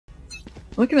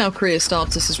Look at how CREA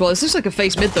starts this as well. This looks like a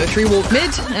face mid though. 3 walk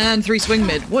mid and 3 swing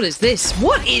mid. What is this?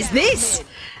 What is this?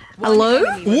 Hello?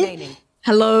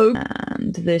 Hello?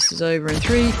 And this is over in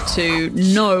 3, 2,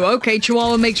 no. Okay,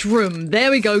 Chihuahua makes room.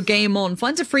 There we go, game on.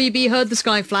 Finds a freebie, heard the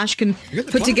sky flash, can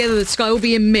put together the sky will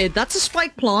be in mid. That's a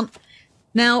spike plant.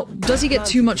 Now, does he get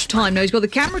too much time? No, he's got the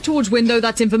camera towards window.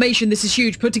 That's information. This is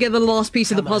huge. Put together the last piece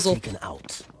of the puzzle.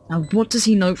 Now, what does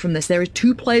he note from this? There is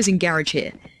 2 players in garage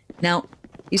here. Now,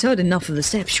 he's heard enough of the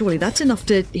steps. Surely that's enough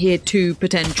to hear 2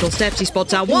 potential steps. He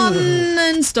spots out 1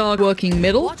 and start working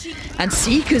middle. And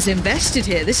Seeker's invested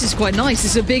here. This is quite nice.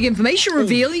 This is a big information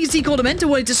reveal. You see Koldamenta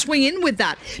wanted to swing in with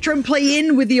that. Try and play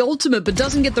in with the ultimate, but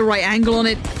doesn't get the right angle on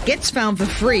it. Gets found for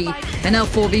free. And now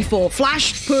 4v4.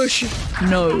 Flash, push,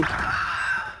 no.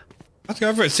 Let's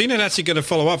go for it. cNed actually going to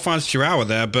follow up. Finds chihuahua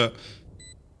there, but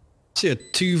see a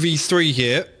 2v3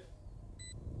 here.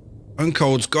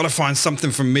 BONECOLD's got to find something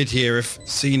from mid here if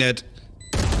cNed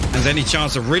has any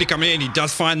chance of really coming in. He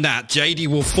does find that. Jady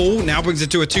will fall. Now brings it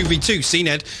to a 2v2.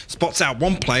 cNed spots out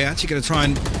 1 player. Actually going to try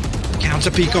and counter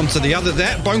peek onto the other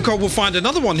there. BONECOLD will find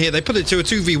another one here. They put it to a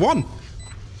 2v1.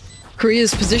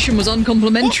 CREA's position was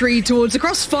uncomplimentary towards the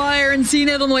crossfire and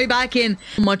cNed on the way back in.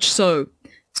 Much so.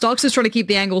 starxo's trying to keep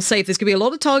the angle safe. There's going to be a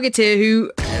lot of targets here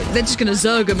who they're just going to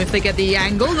zerg them if they get the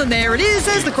angle. And there it is.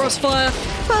 There's the crossfire.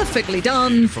 Perfectly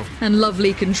done. And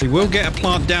lovely control. He will get a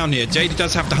plant down here. Jady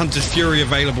does have the Hunter's Fury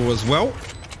available as well.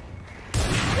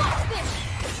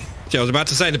 Yeah, I was about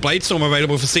to say the Bladestorm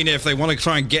available for cNed if they want to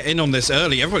try and get in on this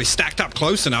early. Everybody's stacked up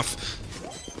close enough.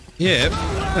 Yeah,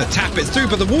 tap it through,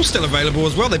 but the wall's still available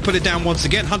as well. They put it down once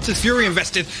again. Hunter's Fury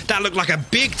invested. That looked like a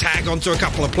big tag onto a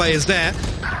couple of players there.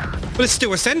 But it's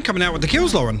still ACEND coming out with the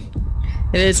kills, Lauren.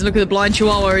 It is. Look at the blind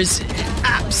Chihuahua is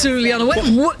absolutely unaware.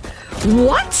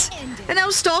 What? And now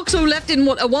starxo left in,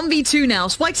 what, a 1v2 now.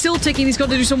 Spike's still ticking. He's got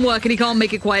to do some work, and he can't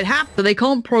make it quite happen. But they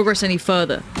can't progress any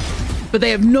further. But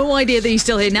they have no idea that he's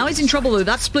still here. Now he's in trouble, though.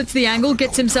 That splits the angle,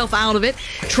 gets himself out of it.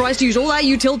 Tries to use all that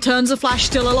util, turns the flash,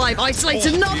 still alive. Isolates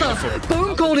another.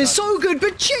 BONECOLD is so good,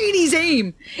 but Jady's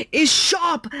aim is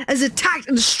sharp as attacked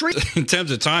and straight. In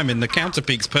terms of timing, the counter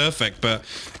peak's perfect, but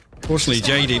fortunately,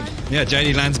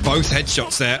 Jady lands both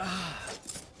headshots there.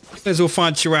 There's all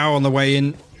find chihuahua on the way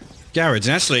in garage.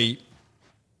 And actually,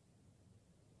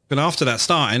 but after that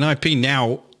start, NIP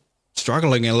now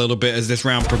struggling a little bit as this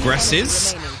round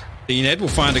progresses. cNed will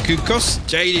find a Kukos.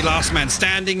 Jady, last man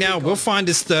standing now, will find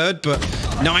his 3rd, but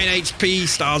 9 HP,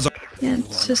 stars up. Yeah,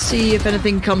 to see if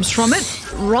anything comes from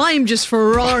it. Rhyme just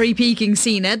Ferrari peeking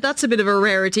cNed. That's a bit of a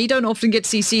rarity. Don't often get to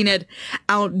see cNed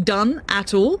outdone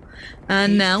at all.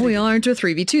 And now we are into a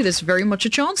 3v2. There's very much a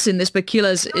chance in this, but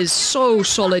Kiles is so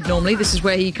solid normally. This is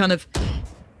where he kind of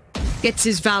gets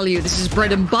his value. This is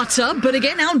bread and butter, but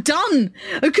again, outdone.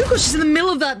 Kukos just in the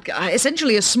middle of that,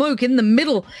 essentially a smoke in the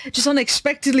middle, just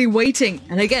unexpectedly waiting.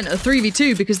 And again, a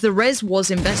 3v2 because the res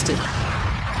was invested.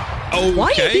 Okay.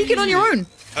 Why are you peeking on your own?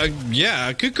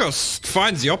 Yeah, Kukos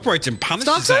finds the operator and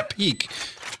punishes starxo? that peek.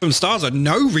 From starxo,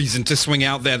 no reason to swing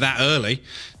out there that early.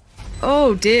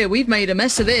 Oh dear, we've made a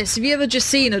mess of this. Have you ever just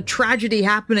seen a tragedy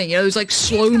happening? You know, those like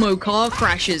slow-mo car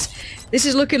crashes. This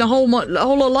is looking a whole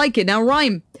lot like it. Now,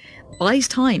 Rhyme buys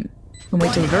time and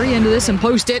wait till the very end of this and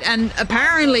post it, and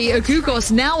apparently a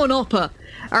Kukos now an opper.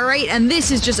 Alright, and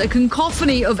this is just a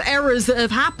cacophony of errors that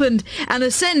have happened, and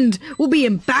ACEND will be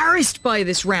embarrassed by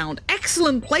this round.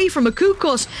 Excellent play from a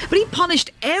Kukos, but he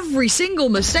punished every single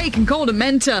mistake, and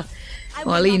Koldamenta,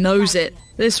 well, he knows it.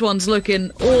 This one's looking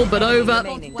all but over.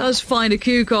 Does find a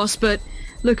Kukos, but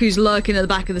look who's lurking at the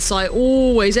back of the site,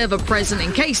 always ever present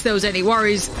in case there was any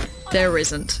worries. There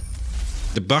isn't.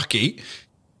 The Bucky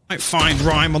might find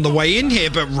Rhyme on the way in here,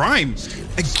 but Rhyme,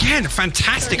 again, a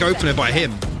fantastic opener by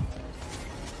him.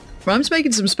 Rhyme's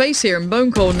making some space here in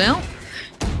BONECOLD now.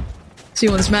 See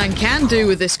what this man can do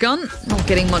with this gun. Not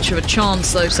getting much of a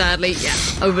chance though, sadly. Yeah,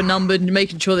 overnumbered,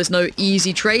 making sure there's no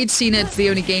easy trades. cNed's the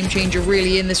only game changer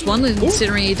really in this one, and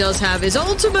considering he does have his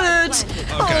ultimate.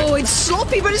 Okay. Oh, it's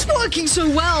sloppy, but it's working so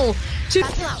well.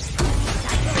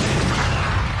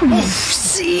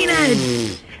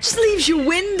 cNed! Just leaves you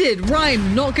winded.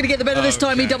 Rhyme not going to get the better this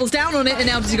time. He doubles down on it, and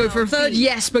now does he go for a 3rd?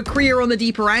 Yes, but CREA on the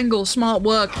deeper angle. Smart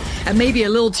work, and maybe a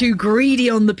little too greedy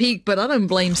on the peak, but I don't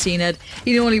blame cNed.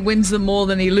 He only wins them more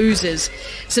than he loses.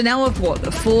 So now of what? A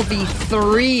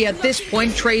 4v3 at this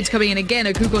point. Trades coming in again.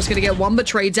 Kukos going to get 1, but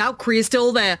trades out. CREA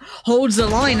still there. Holds the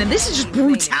line, and this is just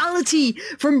brutality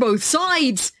from both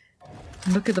sides.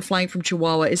 Look at the flank from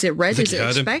Chihuahua. Is it red? Is it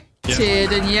expected?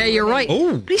 Yeah. And yeah, you're right.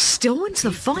 Ooh. But he still wins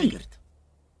the fight.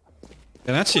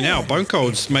 And actually now,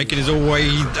 BONECOLD's making his way,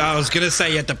 I was going to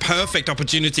say he had the perfect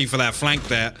opportunity for that flank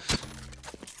there.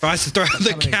 Tries to throw out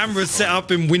the camera set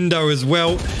up in window as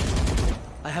well.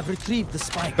 I have retrieved the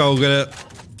spike. Oh, gonna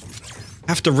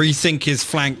have to rethink his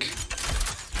flank.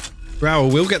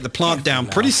 Raul will get the plant down.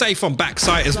 Pretty safe on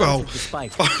backside as well.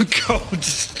 Oh god,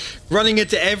 just running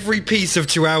into every piece of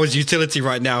Chihuahua's utility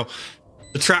right now.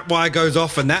 The trap wire goes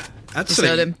off and that's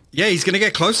him. Yeah, he's gonna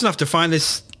get close enough to find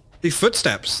these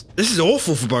footsteps. This is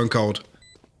awful for BONECOLD.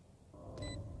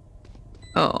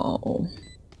 Oh.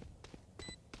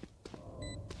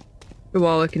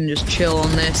 While I can just chill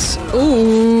on this.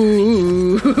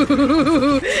 Ooh.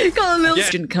 Got a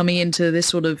little coming into this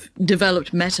sort of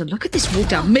developed meta. Look at this walk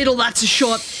down middle. That's a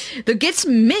shot that gets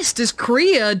missed as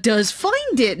CREA does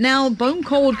find it. Now,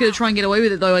 BONECOLD gonna try and get away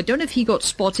with it though. I don't know if he got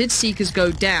spotted. Seekers go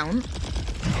down.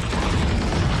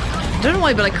 I don't know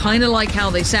why, but I kind of like how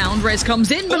they sound. Rez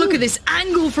comes in, but look at this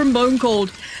angle from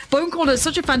BONECOLD. BONECOLD has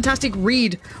such a fantastic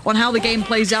read on how the game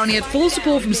plays out, and he had full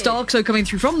support from starxo coming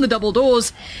through from the double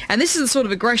doors, and this is the sort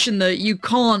of aggression that you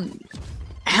can't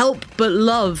help but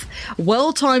love.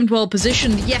 Well-timed,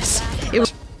 well-positioned. Yes, it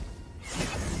was...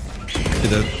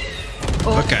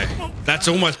 Okay, that's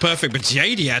almost perfect, but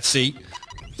Jady actually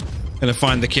gonna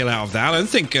find the kill out of that. I don't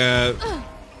think...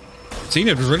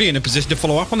 cNed was really in a position to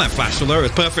follow up on that flash, although it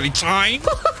was perfectly timed.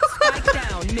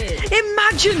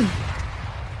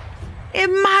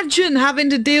 Imagine having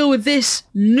to deal with this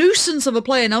nuisance of a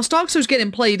player. Now, starxo's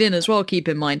getting played in as well, keep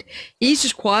in mind. He's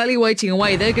just quietly waiting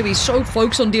away. They're going to be so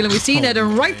focused on dealing with cNed,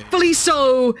 and rightfully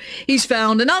so. He's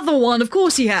found another one. Of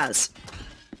course he has.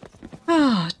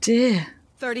 Oh, dear.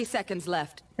 30 seconds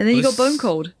left. And then you got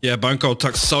BONECOLD. Yeah, BONECOLD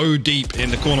tucked so deep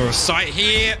in the corner of sight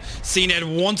here.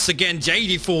 cNed once again.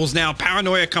 Jady falls now.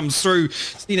 Paranoia comes through.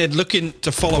 cNed looking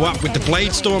to follow up with the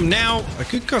Blade Storm now.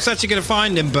 Akukos actually going to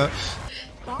find him, but...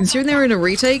 Considering they're in a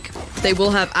retake, they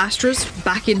will have Astra's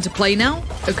back into play now.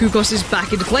 Akukos is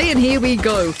back into play, and here we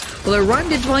go. Although Rhyme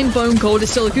did find BONECOLD,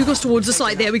 it's still Akukos towards the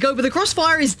side. There we go, but the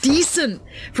crossfire is decent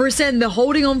for ACEND. They're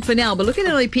holding on for now, but look at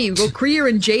NIP. We've got CREA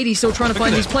and Jady still trying to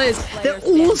find these players. They're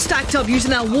all stacked up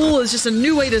using that wall as just a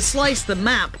new way to slice the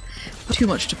map. Too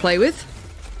much to play with.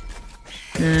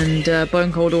 And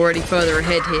BONECOLD already further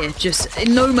ahead here. Just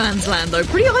in no man's land, though.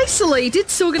 Pretty isolated.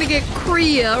 Still going to get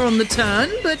CREA on the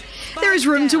turn, but... there is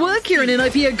room to work here, and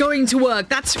NIP are going to work.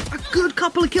 That's a good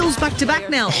couple of kills back-to-back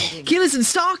now. Kiles and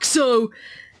starxo.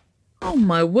 Oh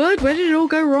my word, where did it all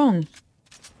go wrong?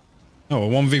 Oh, a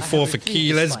 1v4 for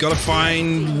Kiles. Got to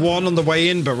find one on the way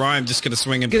in, but Ryan just going to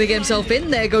swing him. Going to get himself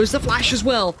in. There goes the flash as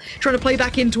well. Trying to play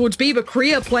back in towards B, but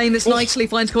CREA playing this nicely.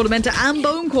 Finds Koldamenta and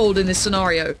BONECOLD in this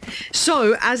scenario.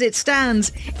 So, as it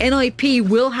stands, NIP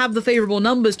will have the favourable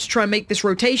numbers to try and make this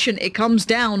rotation. It comes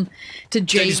down to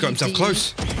Jady. Jady's got himself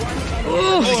close.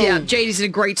 Oh, yeah, Jady's in a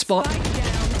great spot.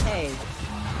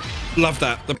 Love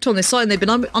that. On this side, and they've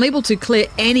been unable to clear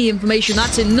any information.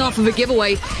 That's enough of a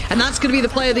giveaway, and that's going to be the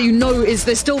player that you know is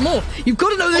there's still more. You've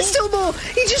got to know there's still more.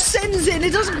 He just sends it, and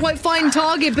it doesn't quite find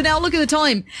target. But now look at the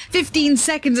time. 15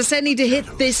 seconds. ACEND need to hit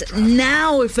this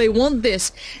now if they want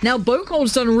this. Now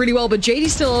BONECOLD's done really well, but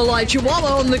Jady's still alive.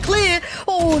 Chihuahua on the clear.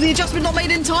 Oh, the adjustment not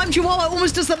made in time. Chihuahua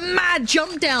almost does the mad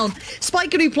jump down.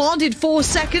 Spike can be planted. 4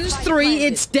 seconds. 3.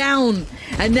 It's down.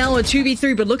 And now a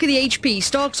 2v3. But look at the HP.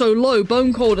 starxo low.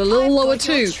 BONECOLD a little lower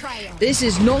too. This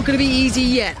is not going to be easy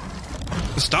yet.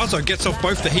 starxo gets off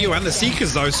both the heal and the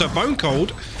Seekers though, so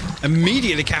BONECOLD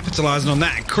immediately capitalizing on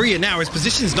that. And CREA now, his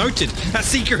position's noted. That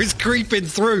Seeker is creeping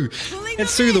through.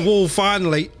 Gets through the wall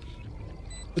finally.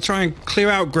 To try and clear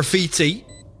out graffiti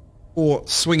or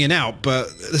swinging out, but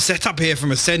the setup here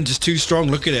from ACEND is too strong.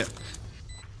 Look at it.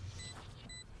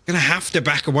 Gonna have to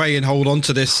back away and hold on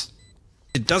to this.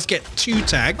 It does get 2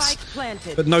 tags,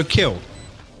 but no kill.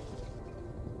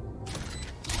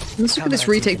 Let's look at this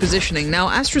retake positioning. Now,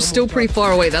 Astra's still pretty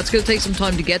far away. That's going to take some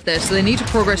time to get there, so they need to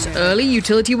progress early,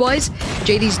 utility-wise.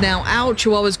 Jady's now out.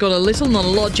 Chihuahua's got a little, not a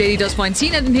lot. Jady does find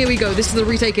cNed, and here we go. This is the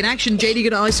retake in action. Jady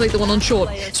going to isolate the one on short.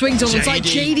 Swings on one side.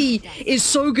 Jady is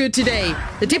so good today.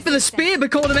 The tip of the spear,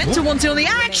 but Koldamenta wants it on the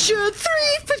action. 3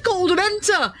 for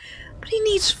Koldamenta! But he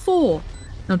needs 4.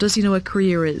 Now, does he know where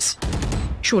CREA is?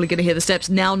 Surely going to hear the steps,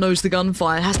 now knows the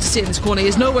gunfire, has to sit in this corner, he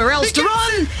has nowhere else to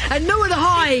run, and nowhere to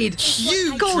hide!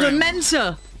 Huge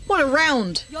Koldamenta! What a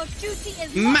round!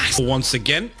 Massive once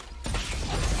again.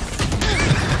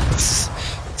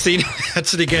 cNed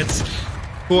actually gets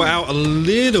caught out a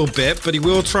little bit, but he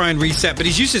will try and reset, but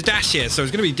he's used his dash here, so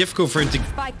it's going to be difficult for him to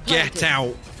get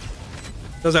out.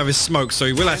 Does have his smoke, so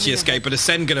he will actually escape, but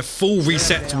ACEND going to full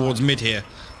reset towards mid here.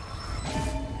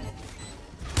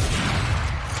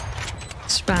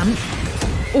 Spam.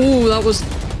 Oh, that was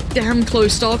damn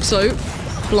close. starxo.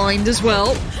 Blind as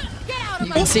well.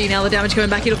 And see now the damage coming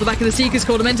back in off the back of the Seekers.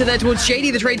 Koldamenta there towards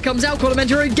Jady. The trade comes out.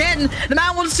 Koldamenta again. The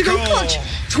man wants to go clutch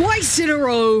twice in a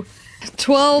row.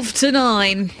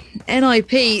 12-9.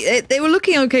 NIP. They were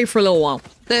looking okay for a little while.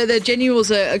 There genuinely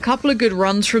was a couple of good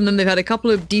runs from them. They've had a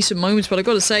couple of decent moments, but I've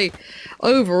got to say,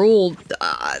 overall,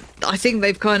 I think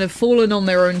they've kind of fallen on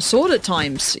their own sword at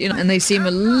times, you know, and they seem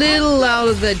a little out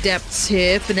of their depths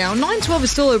here for now. 9-12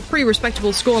 is still a pretty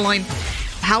respectable scoreline.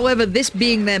 However, this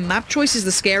being their map choice is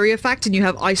the scarier fact, and you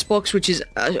have Icebox, which is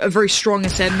a very strong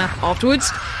ACEND map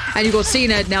afterwards, and you've got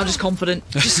cNed now just confident,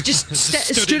 just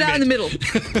stood out in the middle,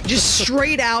 just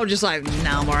straight out, just like,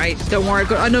 nah, I'm alright, don't worry,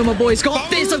 I know my boys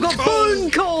got this, I've got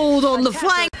BONECOLD on the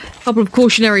flank. A couple of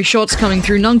cautionary shots coming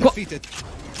through, none quite.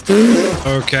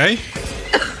 Okay.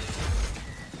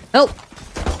 Help.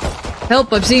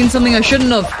 Help, I've seen something I shouldn't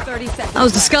have. That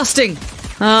was disgusting.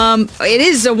 It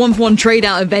is a 1-for-1 trade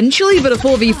out eventually, but a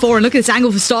 4v4, and look at this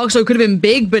angle for starxo, could have been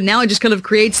big, but now it just kind of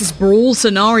creates this brawl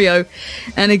scenario.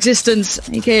 And Existence,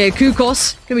 aka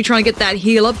Kukos, gonna be trying to get that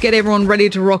heal up, get everyone ready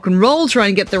to rock and roll, try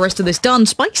and get the rest of this done.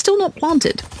 Spike's still not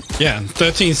planted. Yeah,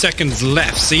 13 seconds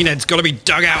left. cNed's got to be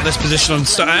dug out of this position on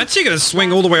actually going to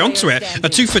swing all the way onto it. A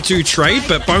 2-for-2 trade,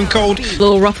 but BONECOLD. A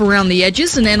little rough around the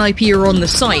edges, and NIP are on the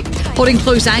site. Holding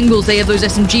close angles, they have those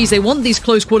SMGs. They want these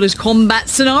close quarters combat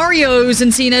scenarios,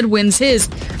 and cNed wins his.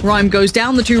 Rhyme goes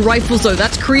down, the two rifles though.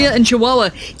 That's CREA and Chihuahua.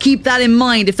 Keep that in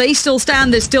mind. If they still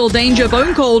stand, there's still danger.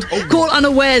 BONECOLD caught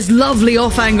unawares. Lovely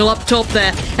off angle up top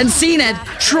there. And cNed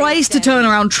tries to turn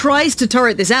around, tries to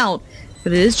turret this out.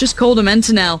 But it is just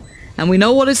Koldamenta now. And we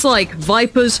know what it's like.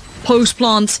 Vipers, post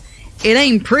plants. It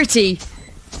ain't pretty.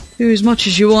 Do as much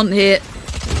as you want here.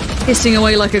 Hissing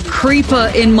away like a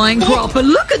creeper in Minecraft. But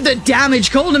look at the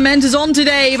damage Koldamenta's on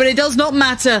today, but it does not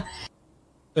matter.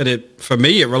 But for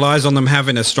me, it relies on them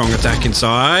having a strong attack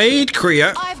inside.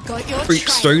 CREA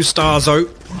creeps through starxo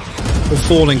or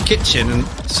fallen kitchen, and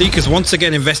Seekers once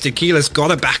again invested. Kiles got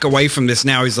to back away from this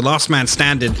now. He's the last man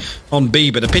standing on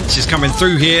B, but the pinch is coming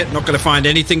through here. Not going to find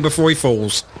anything before he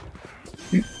falls.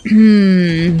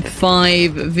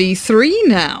 5v3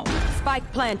 now.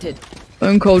 Spike planted.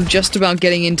 BONECOLD just about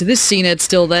getting into this cNed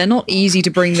still there. Not easy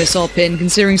to bring this up in,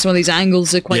 considering some of these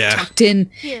angles are quite tucked in.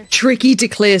 Tricky to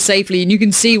clear safely, and you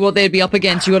can see what they'd be up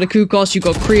against. You got a Kukos, you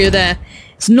got CREA there.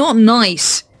 It's not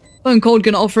nice. BONECOLD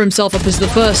gonna offer himself up as the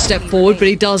first step forward, but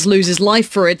he does lose his life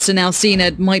for it, so now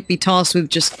cNed might be tasked with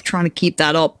just trying to keep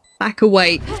that up. Back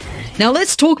away. Now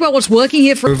let's talk about what's working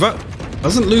here for— Over.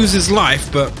 Doesn't lose his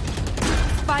life, but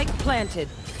Spike planted.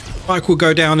 Spike will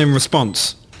go down in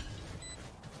response.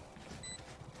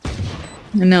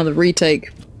 And now the retake.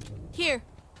 Here.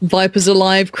 Viper's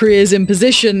alive, CREA's in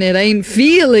position. It ain't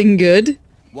feeling good.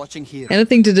 Watching here.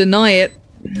 Anything to deny it?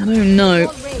 I don't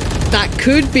know. That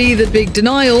could be the big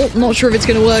denial. Not sure if it's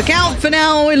going to work out. For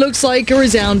now, it looks like a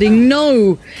resounding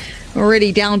no.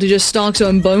 Already down to just starxo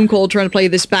and BONECOLD trying to play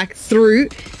this back through.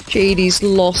 Jady's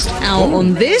lost out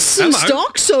on this. And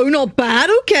starxo, not bad,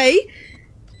 okay.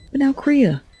 But now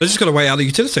CREA. They just got to wait out the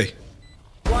utility.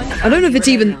 I don't know if it's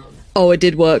even— Oh, it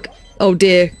did work. Oh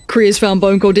dear, CREA's found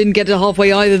BONECOLD, didn't get it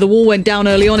halfway either. The wall went down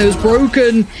early on, it was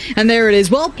broken. And there it is.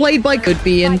 Well played by— Could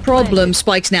be in problem.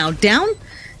 Spike's now down.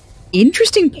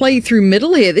 Interesting play through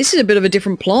middle here. This is a bit of a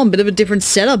different plot, a bit of a different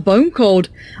setup. BONECOLD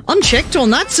unchecked on.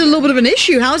 That's a little bit of an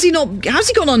issue. How's he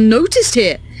gone unnoticed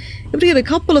here? Able to get a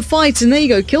couple of fights, and there you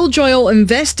go. Killjoy ult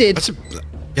invested.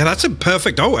 That's a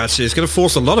perfect ult, actually. It's going to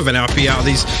force a lot of NRP out of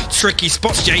these tricky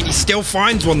spots. Jady still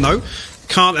finds one, though.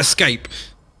 Can't escape.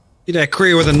 There,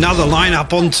 CREA with another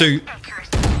lineup onto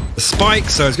the spike,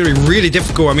 so it's going to be really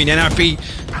difficult. I mean, NRP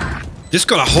just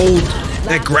got to hold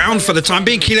their ground for the time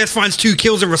being. Kiles finds 2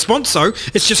 kills in response, so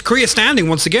it's just CREA standing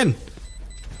once again.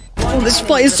 Oh, this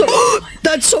fight is so—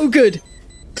 That's so good!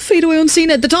 The fade away on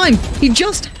cNed at the time. He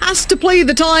just has to play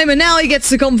the time, and now he gets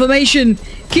the confirmation.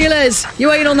 Kiles, you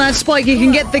ain't on that spike, you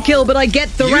can get the kill, but I get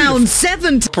the round.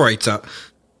 7. Operator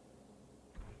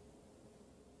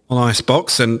on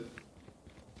Icebox, and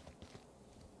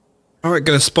Alright,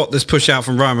 going to spot this push out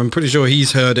from Rhyme. I'm pretty sure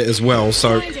he's heard it as well,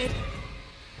 so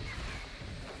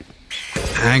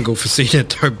angle for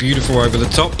cNed, though, beautiful over the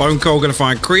top. BONECOLD going to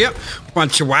find CREA,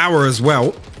 find Chihuahua as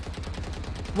well.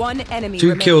 1 enemy 2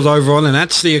 remaining. kills over on, and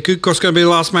actually Kukos going to be the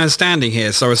last man standing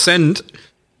here, so ACEND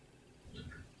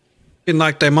looking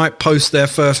like they might post their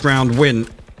first round win.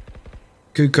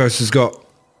 Kukos has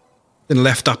been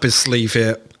left up his sleeve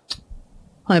here.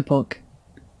 Hi, Pock.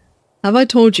 Have I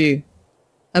told you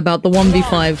about the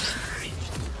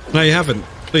 1v5? No, you haven't.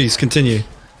 Please, continue.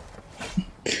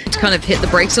 To kind of hit the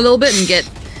brakes a little bit and get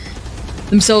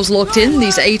themselves locked in.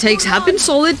 These A takes have been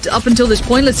solid up until this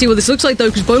point. Let's see what this looks like though,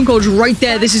 because BONECOLD's right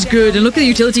there. This is good. And look at the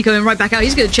utility coming right back out.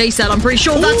 He's going to chase that. I'm pretty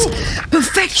sure that's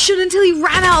perfection until he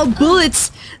ran out of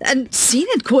bullets. And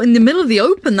cNed caught in the middle of the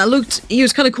open. That looked, he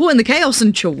was kind of caught in the chaos,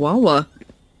 and chiwawa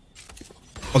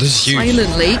Oh, this is huge.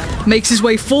 silently makes his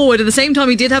way forward. At the same time,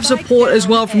 he did have support as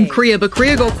well from CREA, but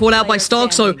CREA got caught out by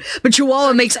starxo. But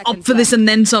chiwawa makes up for this and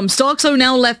then some. starxo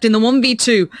now left in the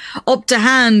 1v2, up to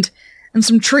hand, and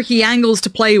some tricky angles to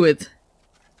play with.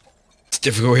 It's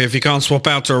difficult here if you can't swap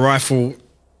out to a rifle.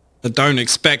 I don't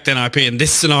expect NIP in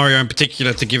this scenario in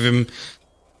particular to give him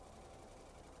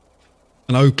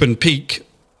an open peek.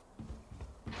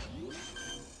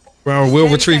 Well, we'll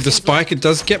retrieve the spike. It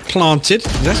does get planted.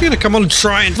 He's actually going to come on and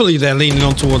try and fully they're leaning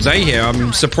on towards A here.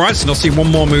 I'm surprised to not see one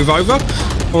more move over.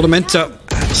 Koldamenta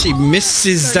actually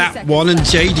misses that one, and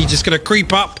Jady just going to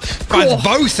creep up. Finds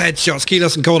both headshots.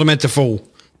 Kiles and Koldamenta fall.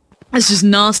 That's just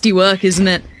nasty work, isn't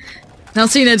it? Now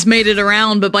cNed's made it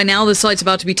around, but by now the site's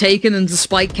about to be taken and the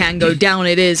spike can go down.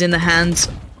 It is in the hands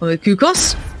of the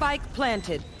Kukos. Spike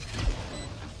planted.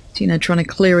 cNed trying to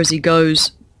clear as he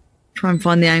goes. Try and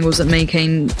find the angles that may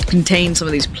contain some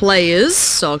of these players.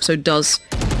 starxo does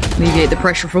alleviate the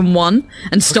pressure from one.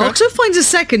 And starxo finds a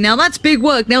second. Now that's big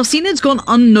work. Now cNed's gone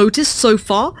unnoticed so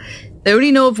far. They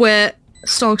already know of where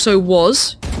starxo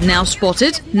was. Now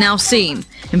spotted. Now seen.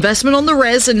 Investment on the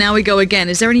res, and now we go again.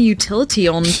 Is there any utility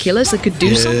on Kiles that could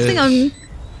do something? I'm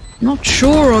not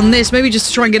sure on this. Maybe just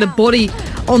to try and get a body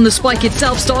on the spike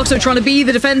itself. starxo trying to be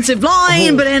the defensive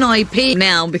line, but NIP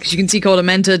now, because you can see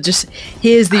Koldamenta just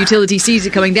hears the utility, sees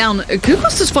it coming down.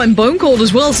 Kukos does find BONECOLD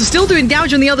as well, so still doing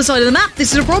damage on the other side of the map.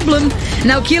 This is a problem.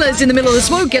 Now Kiles in the middle of the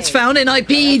smoke gets found.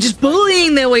 NIP just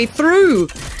bullying their way through.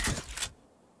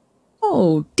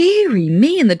 Oh, dearie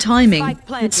me and the timing.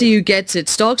 Let's see who gets it.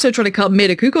 starxo trying to cut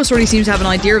mid. Kukos already seems to have an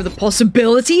idea of the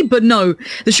possibility, but no.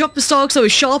 The shot for starxo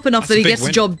is sharp enough that he gets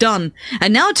the job done.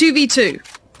 And now 2v2.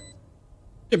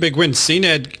 A big win.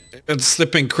 cNed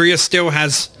slipping. CREA still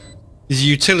has his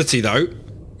utility though.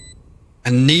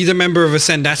 And neither member of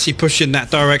ACEND actually push in that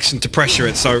direction to pressure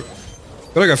it, so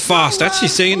gotta go fast. Actually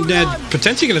cNed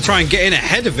potentially going to try and get in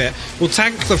ahead of it. We'll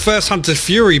tank the first Hunter's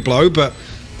Fury blow, but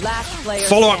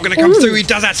follow-up going to come through. He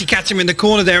does actually catch him in the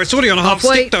corner there. It's already on a half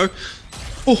stick though.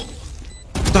 Oh,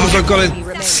 starxo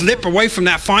got to slip away from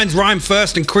that. Finds Rhyme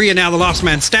first, and CREA now the last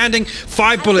man standing.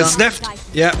 5 bullets left.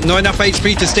 Yeah, not enough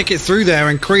HP to stick it through there,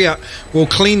 and CREA will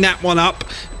clean that one up.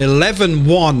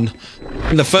 11-1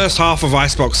 in the first half of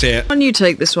Icebox here. Why don't you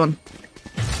take this one?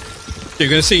 You're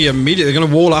going to see immediately they're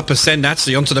going to wall up ACEND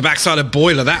actually onto the backside of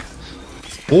Boiler. That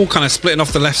all kind of splitting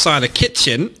off the left side of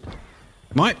Kitchen.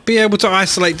 Might be able to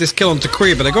isolate this kill onto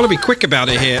CREA, but they've got to be quick about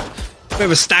it here. Bit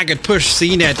of a staggered push.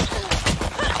 cNed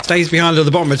stays behind at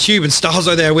the bottom of the tube, and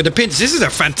starxo there with the pinch. This is a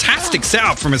fantastic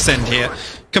setup from ACEND here.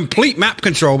 Complete map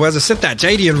control, but as I said that,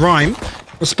 Jady and Rhyme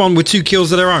respond with 2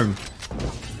 kills of their own.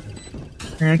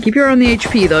 Keep your eye on the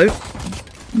HP though.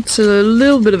 It's a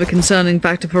little bit of a concerning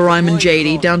factor for Rhyme and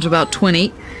Jady, down to about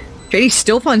 20. Jady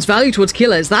still finds value towards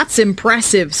Kiles. That's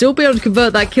impressive. Still be able to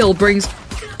convert that kill brings...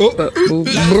 what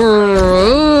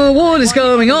is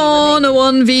going on? A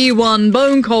 1v1.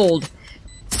 BONECOLD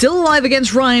still alive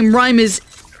against Rhyme. Rhyme is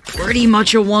pretty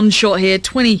much a one-shot here.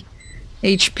 20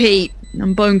 HP.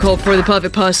 And BONECOLD probably the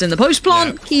perfect person. The post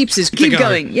plant keeps his keep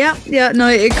going. Yeah, no,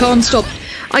 it can't stop.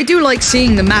 I do like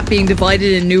seeing the map being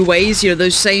divided in new ways. You know,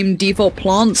 those same default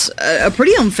plants are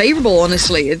pretty unfavorable,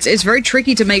 honestly. It's very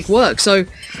tricky to make work. So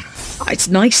it's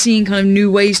nice seeing kind of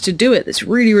new ways to do it. It's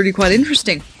really, really quite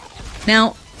interesting.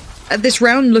 Now, at this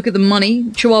round, look at the money.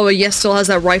 Chihuahua, yes, still has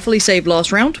that rifle he saved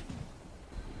last round.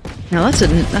 Now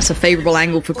that's a favorable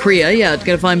angle for CREA. Yeah,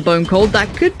 gonna find BONECOLD.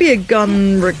 That could be a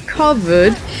gun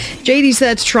recovered. Jady's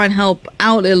there to try and help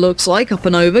out, it looks like, up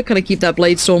and over. Kind of keep that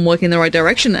Blade Storm working in the right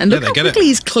direction. And look how quickly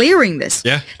he's clearing this.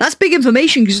 Yeah. That's big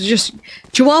information, because just...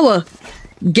 Chihuahua,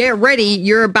 get ready.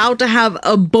 You're about to have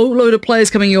a boatload of players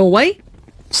coming your way.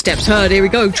 Steps heard, here we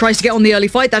go. Tries to get on the early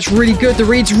fight. That's really good. The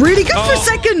read's really good for a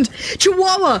second.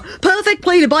 Chihuahua, perfect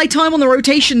play to buy time on the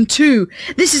rotation too.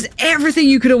 This is everything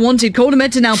you could have wanted.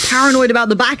 Koldamenta now paranoid about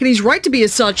the back, and he's right to be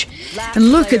as such.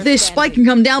 And look at this, spike can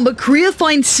come down, but CREA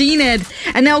finds cNed.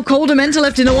 And now Koldamenta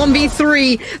left in a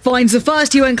 1v3. Finds the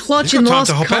first, he went clutch in the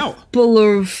last couple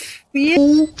of...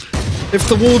 If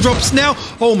the wall drops now...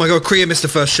 Oh my god, CREA missed the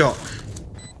first shot.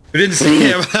 We didn't see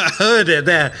it, but I heard it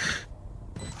there.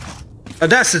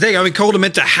 And that's the thing, I mean,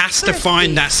 Koldamenta has to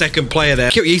find that second player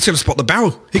there. He's going to spot the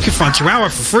barrel. He could find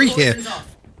chiwawa for free here.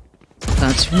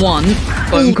 That's one.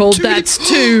 BONECOLD, that's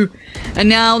two. And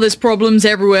now there's problems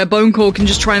everywhere. BONECOLD can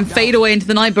just try and fade away into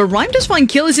the night, but Rhyme does find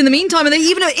Kiles in the meantime, and they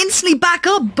even instantly back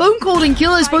up. BONECOLD and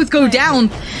Kiles both go down,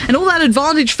 and all that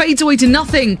advantage fades away to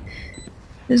nothing.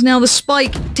 There's now the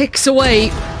spike ticks away.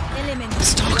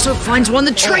 starxo finds one.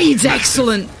 The trade's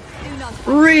excellent.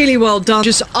 Really well done.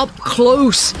 Just up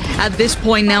close at this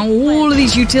point now. All of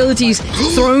these utilities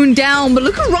thrown down. But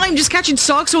look at Rhyme just catching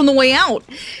starxo on the way out.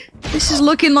 This is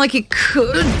looking like it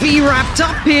could be wrapped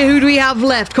up here. Who do we have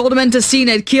left? Koldamenta,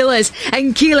 cNed, Kiles,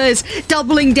 and Kiles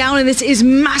doubling down, and this is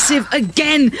massive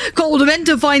again.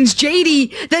 Koldamenta finds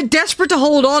Jady. They're desperate to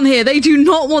hold on here. They do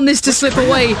not want this to slip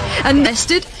away. And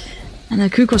nested. And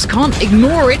Kukos can't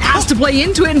ignore it, has to play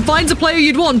into it and finds a player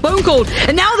you'd want, BONECOLD.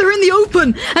 And now they're in the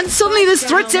open, and suddenly there's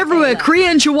threats everywhere. CREA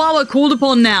and Chihuahua called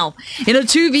upon now in a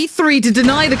 2v3 to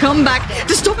deny the comeback,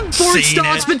 to stop him before it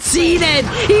starts, but cNed,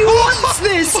 he wants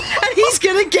this, and he's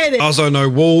gonna get it. Also, no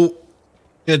wall.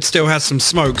 It still has some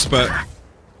smokes, but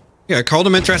yeah,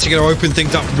 Koldamenta actually going to open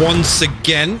things up once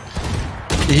again.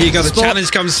 Here you go, the challenge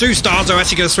comes through. starxo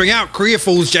actually going to swing out. CREA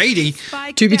falls Jady.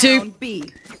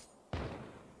 2v2.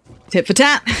 Tit for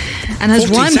tat. And has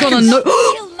Rhyme gone on no...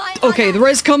 Okay, the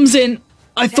res comes in.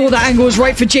 I thought that angle was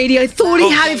right for Jady. I thought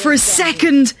he had it for a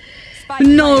second. But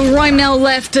no, Rhyme now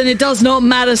left, and it does not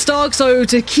matter. starxo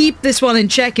to keep this one in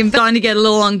check and trying to get a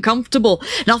little uncomfortable.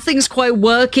 Nothing's quite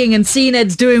working, and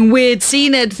cNed's doing weird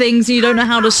cNed things, and you don't know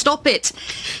how to stop it.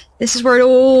 This is where it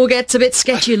all gets a bit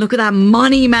sketchy. And look at that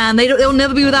money, man. They'll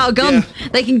never be without a gun. Yeah.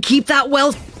 They can keep that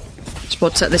wealth.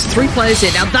 Spot set. There's 3 players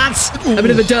here. Now that's a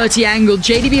bit of a dirty angle.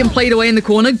 Jady being played away in the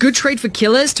corner. Good trade for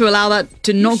Kiles to allow that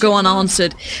to not go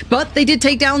unanswered. But they did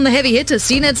take down the heavy hitter.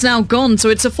 cNed's now gone, so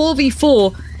it's a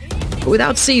 4v4 but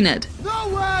without cNed.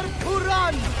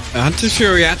 Hunter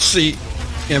Fury actually,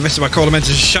 invested by Koldamenta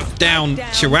to shut down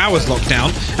Chihuahua's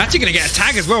lockdown. Actually going to get a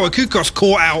tag as well. Kukos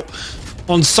caught out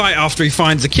on sight after he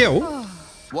finds a kill.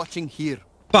 Watching here.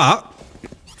 But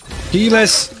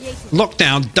Kiles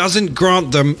lockdown doesn't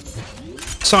grant them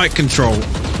site control.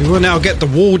 He will now get the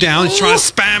wall down. He's trying to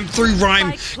spam through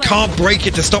Rhyme. Can't break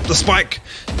it to stop the spike.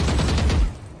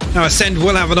 Now ACEND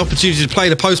will have an opportunity to play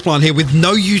the post plant here with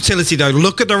no utility though.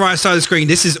 Look at the right side of the screen.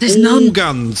 This is all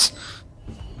guns.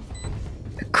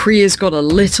 CREA's got a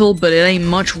little, but it ain't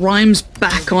much. Rhyme's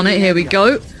back on it. Here we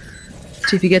go.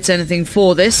 See if he gets anything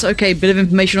for this. Okay, bit of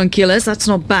information on Kiles. That's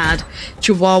not bad.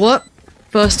 Chihuahua,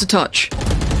 first to touch.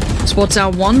 Spots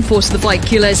out one, forces the fight.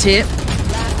 Kiles here.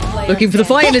 Looking for the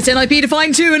fight, and it's NIP to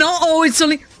find 2, and it's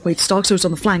suddenly... Wait, starxo's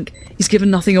on the flank. He's given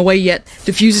nothing away yet.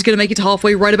 Diffuser's gonna make it to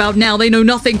halfway right about now. They know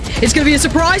nothing. It's gonna be a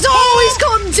surprise. Oh, he's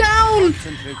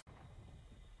gone down!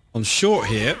 On short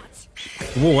here.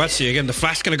 Whoa, actually, again, the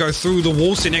flash gonna go through the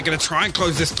wall, so they're gonna try and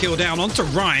close this kill down onto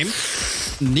Rhyme.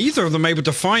 Neither of them able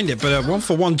to find it, but a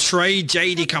 1-for-1 trade.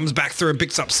 Jady comes back through and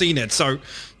picks up cNed, so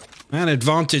an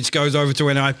advantage goes over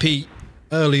to NIP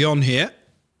early on here.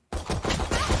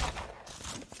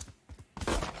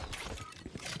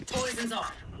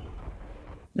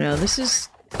 Yeah, this is...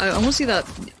 I want to see that...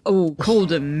 Oh,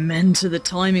 Koldamenta, the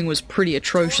timing was pretty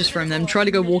atrocious from them. Try to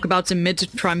go walkabouts in mid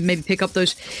to try and maybe pick up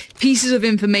those pieces of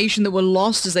information that were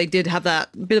lost, as they did have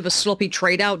that bit of a sloppy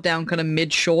trade out down kind of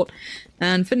mid-short.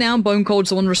 And for now, BONECOLD's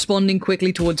the one responding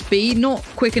quickly towards B. Not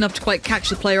quick enough to quite catch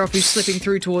the player up who's slipping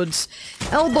through towards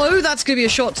elbow. That's going to be a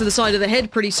shot to the side of the head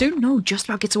pretty soon. No, just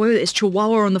about gets away with it. It's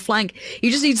Chihuahua on the flank.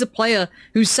 He just needs the player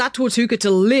who's sat towards hookah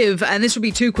to live, and this would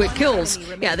be 2 quick kills.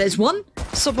 Yeah, there's one.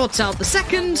 Spots out the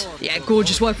second. Yeah,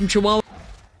 gorgeous work from Chihuahua.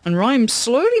 And Rhyme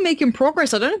slowly making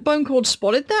progress. I don't know if BONECOLD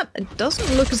spotted that. It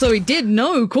doesn't look as though he did.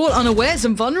 No, caught unawares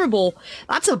and vulnerable.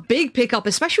 That's a big pickup,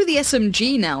 especially with the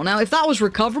SMG now. Now, if that was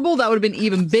recoverable, that would have been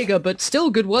even bigger, but still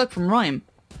good work from Rhyme.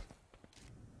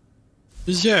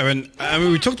 Yeah, and I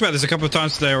mean, we talked about this a couple of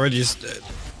times today already. Just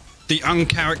the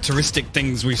uncharacteristic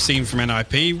things we've seen from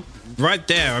NIP. Right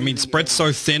there, I mean, spread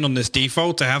so thin on this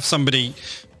default to have somebody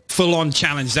full-on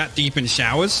challenge that deep in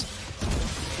showers.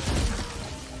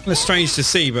 It's strange to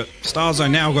see, but starxo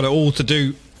now got it all to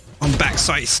do on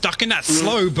backside. Stuck in that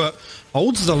slow, but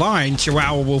holds the line.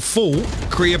 Chihuahua will fall.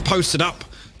 CREA posted up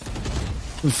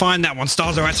and find that one.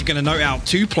 starxo actually going to note out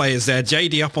 2 players there.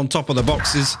 Jady up on top of the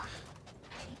boxes.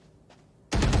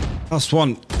 Last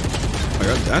one.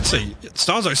 Actually,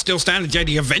 starxo still standing.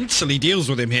 Jady eventually deals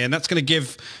with him here, and that's going to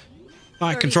give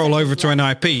side control over to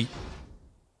NIP.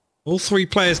 All 3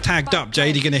 players tagged up.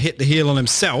 Jady going to hit the heel on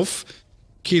himself.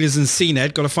 Kiles and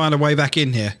cNed got to find a way back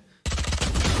in here.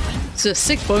 It's a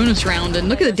sick bonus round, and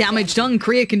look at the damage done.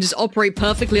 CREA can just operate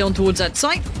perfectly on towards that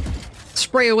site.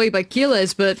 Spray away by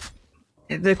Kiles, but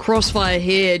the crossfire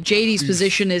here. Jady's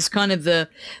position is kind of the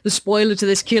spoiler to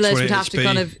this. Kiles would have to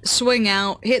kind of swing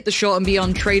out, hit the shot, and be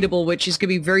untradeable, which is going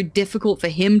to be very difficult for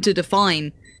him to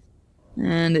define.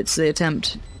 And it's the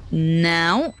attempt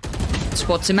now.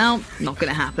 Spots him out. Not going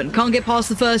to happen. Can't get past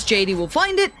the first. Jady will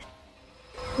find it.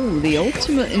 Ooh, the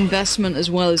ultimate investment as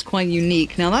well is quite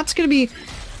unique. Now that's going to be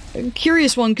a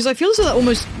curious one, because I feel as though that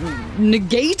almost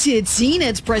negated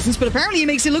cNed's presence, but apparently it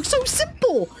makes it look so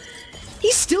simple.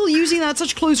 He's still using that at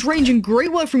such close range, and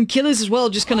great work from Kiles as well,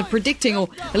 just kind of predicting, or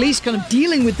at least kind of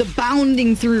dealing with the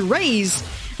bounding through rays.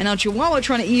 And now Chihuahua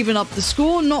trying to even up the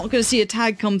score. Not going to see a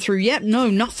tag come through yet. No,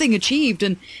 nothing achieved.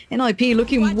 And NIP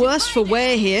looking worse for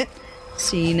wear here.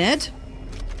 cNed.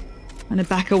 And a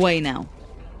back away now.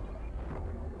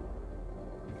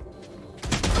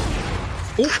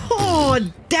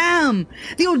 God damn!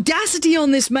 The audacity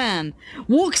on this man!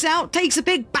 Walks out, takes a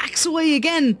pick, backs away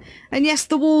again. And yes,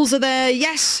 the walls are there.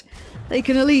 Yes, they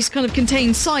can at least kind of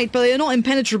contain sight, but they are not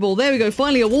impenetrable. There we go.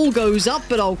 Finally, a wall goes up,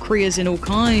 but CREA's in all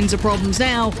kinds of problems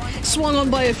now. Swung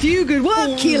on by a few. Good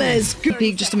work, Kiles. Good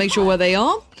peek just to make sure where they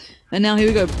are. And now here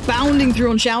we go, bounding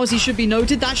through on showers. He should be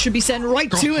noted. That should be sent right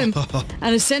to him.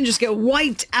 And ACEND just get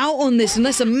wiped out on this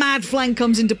unless a mad flank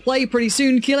comes into play pretty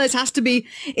soon. Kiles has to be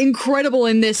incredible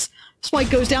in this. Spike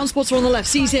goes down, spots are on the left,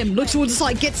 sees him, looks towards the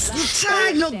side, gets the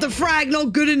tag, not the frag,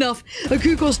 not good enough.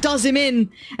 Akukos does him in,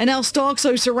 and now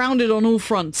starxo surrounded on all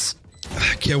fronts.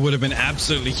 Kill would have been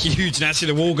absolutely huge, and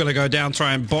actually the wall going to go down,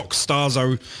 try and box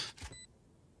starxo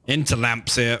into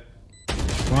lamps here.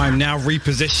 Rhyme now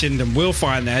repositioned and will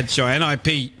find the headshot.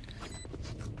 NIP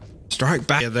strike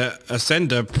back. The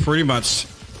ACEND are pretty much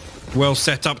well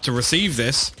set up to receive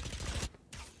this.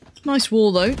 Nice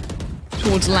wall though,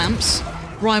 towards lamps.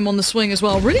 Rhyme on the swing as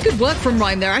well. Really good work from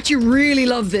Rhyme there. I actually really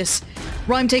love this.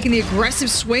 Rhyme taking the aggressive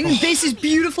swing. This is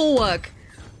beautiful work.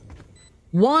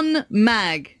 One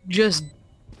mag just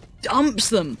dumps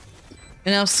them.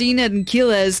 And now cNed and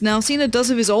Kiles. Now cNed does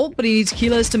have his ult, but he needs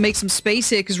Kiles to make some space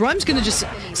here, because Rhyme's going to just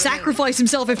sacrifice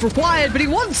himself if required, but he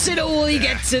wants it all, he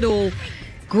gets it all.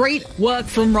 Great work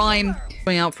from Rhyme.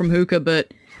 Going out from hookah,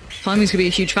 but timing's going to be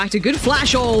a huge factor. Good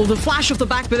flash. Oh, the flash off the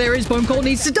back, but there is BONECOLD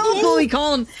needs to double. He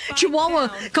can't. Chihuahua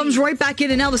comes right back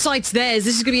in, and now the site's theirs.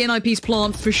 This is going to be NIP's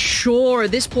plant for sure at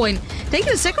this point.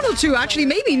 Taking a second or two, actually,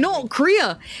 maybe not.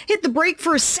 CREA hit the brake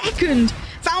for a second.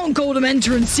 Found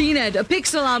Koldamenta and cNed. A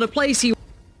pixel out of place. And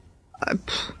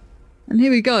here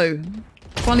we go.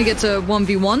 Finally gets a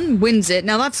 1v1, wins it.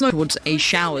 Now that's not towards a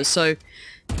shower, so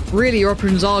really your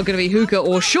options are going to be hookah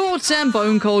or short, and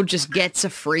BONECOLD just gets a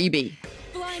freebie.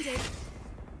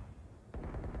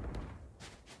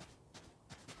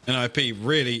 NIP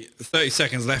really 30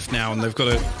 seconds left now, and they've got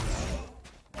a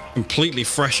completely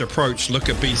fresh approach. Look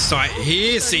at B site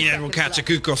here. cNed will catch a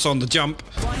Kukos on the jump.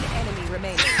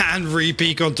 And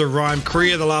re-peek onto Rhyme.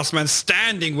 CREA, the last man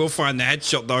standing, will find the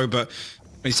headshot though, but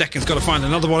 20 seconds, got to find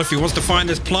another one if he wants to find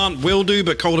this plant. Will do,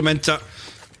 but Koldamenta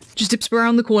just dips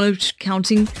around the corner, just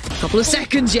counting a couple of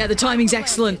seconds. Yeah, the timing's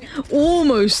excellent.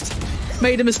 Almost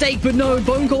made a mistake, but no,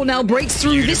 BONECOLD now breaks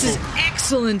through. Beautiful. This is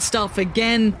excellent stuff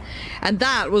again. And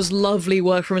that was lovely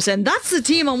work from ACEND. That's the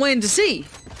team I'm waiting to see.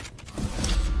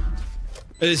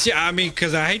 Yeah, I mean,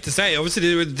 because I hate to say it,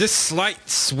 obviously with this slight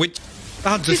switch,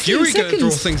 the Fury going to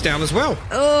draw things down as well.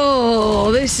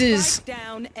 Oh, this is...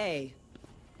 Down A.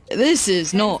 This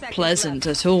is not pleasant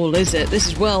at all, is it? This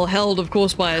is well held, of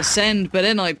course, by ACEND, but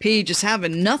NIP just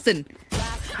having nothing.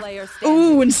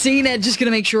 Ooh, and cNed just going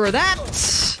to make sure of that.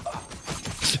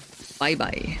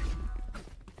 Bye-bye.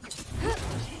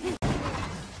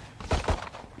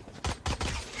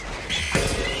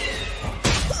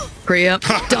 CREA,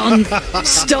 done.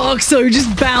 starxo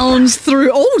just bounds through.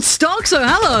 Oh, starxo,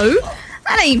 hello.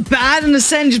 That ain't bad, and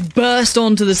ACEND just burst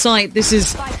onto the site. This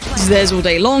is theirs all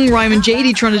day long. Rhyme and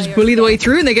Jady trying to just bully the way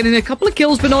through, and they're getting a couple of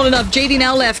kills, but not enough. Jady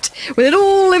now left with it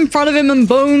all in front of him, and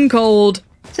BONECOLD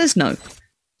says no.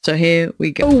 So here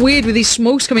we go. Oh, weird with these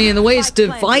smokes coming in. The way it's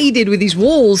divided with these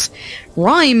walls.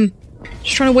 Rhyme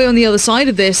just trying to wait on the other side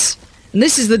of this. And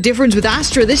this is the difference with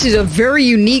Astra. This is a very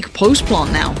unique post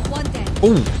plant now.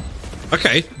 Oh,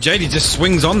 okay. Jady just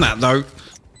swings on that though.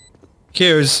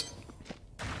 Kiles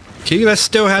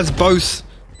still has both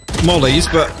mollies,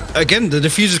 but again, the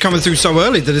diffuser's coming through so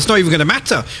early that it's not even going to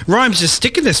matter. Rhyme's just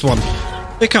sticking this one.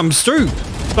 It comes through.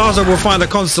 starxo will find a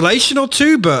constellation or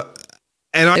two, but...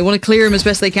 They want to clear him as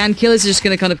best they can. Kiles is just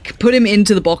going to kind of put him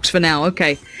into the box for now.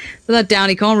 Okay. Put that down.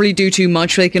 He can't really do too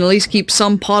much. They can at least keep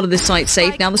some part of this site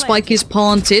safe. Now the spike is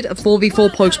planted. A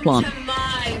 4v4 post plant.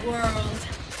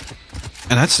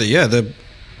 And actually, yeah,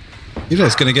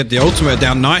 Kiles going to get the ultimate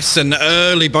down nice and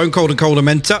early. BONECOLD and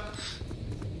Koldamenta.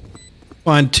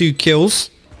 Find 2 kills.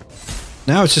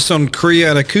 Now it's just on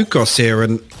CREA and Kukos here,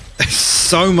 and there's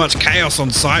so much chaos on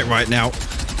site right now.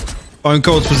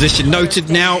 BONECOLD's position noted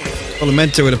now.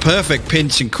 Koldamenta with a perfect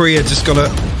pinch, and CREA just got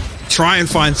to try and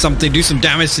find something, do some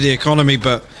damage to the economy,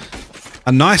 but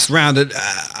a nice round.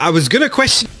 I was going to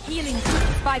question...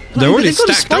 They're already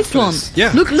stacked up for this.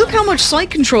 Yeah. Look how much site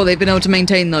control they've been able to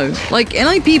maintain, though. Like,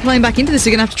 NIP playing back into this,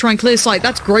 they're going to have to try and clear site.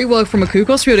 That's great work from a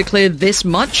Kukos to be able to clear this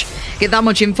much, get that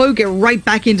much info, get right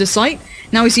back into site.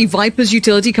 Now we see Viper's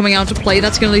utility coming out to play.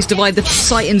 That's going to at least divide the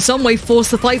site in some way,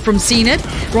 force the fight from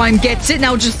cNed. Rhyme gets it,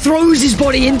 now just throws his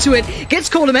body into it, gets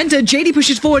Koldamenta. Jady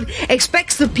pushes forward,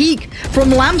 expects the peek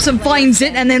from Lamps and finds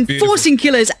it, and then forcing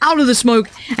Kiles out of the smoke,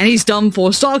 and he's done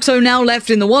for. starxo now left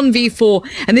in the 1v4,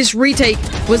 and this retake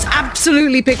was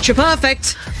absolutely picture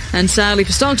perfect. And sadly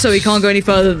for starxo, he can't go any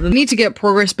further. They need to get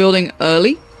progress building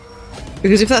early,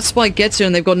 because if that spike gets here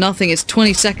and they've got nothing, it's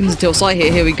 20 seconds until site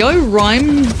here. Here we go.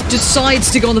 Rhyme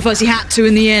decides to go on the first. He had to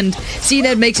in the end.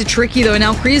 cNed makes it tricky though.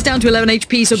 Now CREA's down to 11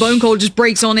 HP, so BONECOLD just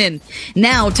breaks on in.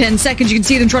 Now 10 seconds. You can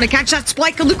see them trying to catch that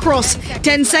spike on the cross.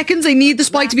 10 seconds. They need the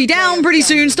spike to be down pretty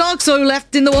soon. starxo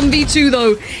left in the 1v2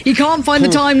 though. He can't find the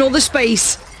time nor the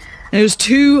space. And it was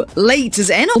too late as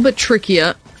N. A little bit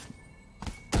trickier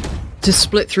to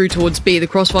split through towards B. The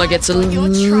crossfire gets a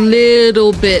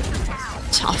little bit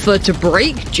tougher to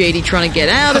break. Jady trying to get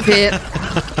out of here.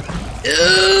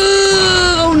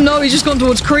 Oh no, he's just gone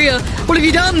towards CREA. What have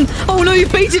you done? Oh no, you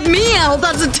baited me out.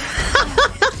 That's a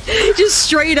just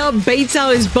straight up baits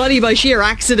out his buddy by sheer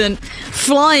accident.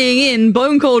 Flying in,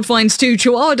 BONECOLD finds 2.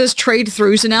 Chihuahua does trade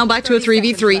through, so now back to a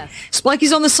 3v3. Spike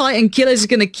is on the site, and Kiles is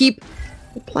going to keep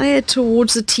the player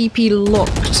towards the TP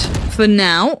locked for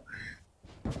now.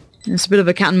 It's a bit of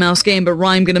a cat and mouse game, but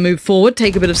Rhyme going to move forward,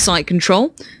 take a bit of site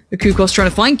control. The Kukos trying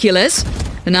to find Kiles.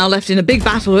 They're now left in a big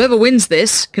battle. Whoever wins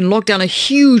this can lock down a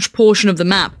huge portion of the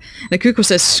map. And the Kukos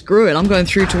says, screw it, I'm going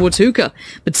through towards Hookah.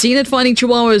 But cNed finding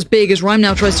Chihuahua as big as Rhyme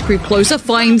now tries to creep closer,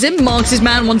 finds him, marks his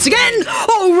man once again.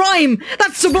 Oh, Rhyme,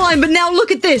 that's sublime, but now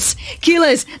look at this.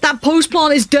 Kiles, that post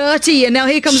plant is dirty, and now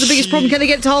here comes the biggest problem. Can they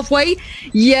get it to halfway?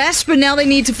 Yes, but now they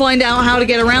need to find out how to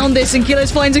get around this, and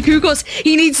Kiles finds a Kukos.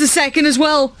 He needs the second as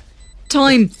well.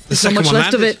 Time. There's so much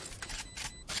left of it.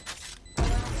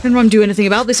 Can Rhyme do anything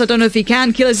about this? I don't know if he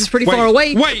can. Kiles is pretty far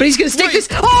away, but he's going to stick this.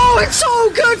 Oh, it's so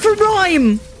good for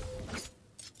Rhyme.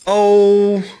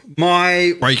 Oh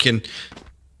my! Breaking,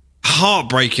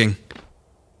 heartbreaking.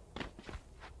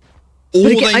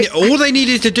 All they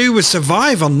needed to do was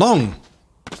survive on long.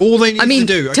 All they needed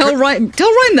to do. Tell Rhyme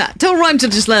that. Tell Rhyme to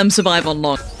just let him survive on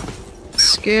long.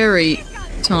 Scary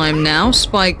time now.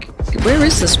 Spike. Where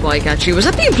is the spike actually? Was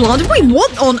that being planted? Wait,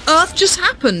 what on earth just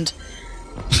happened?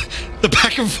 The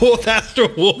back and forth astral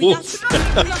walls.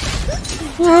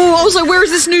 Oh, I was like, where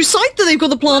is this new site that they've got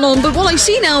the plant on? But what I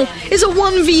see now is a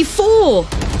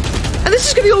 1v4. And this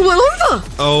is going to be all well over.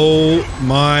 Oh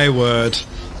my word.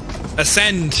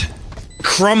 ACEND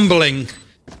crumbling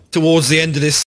towards the end of this.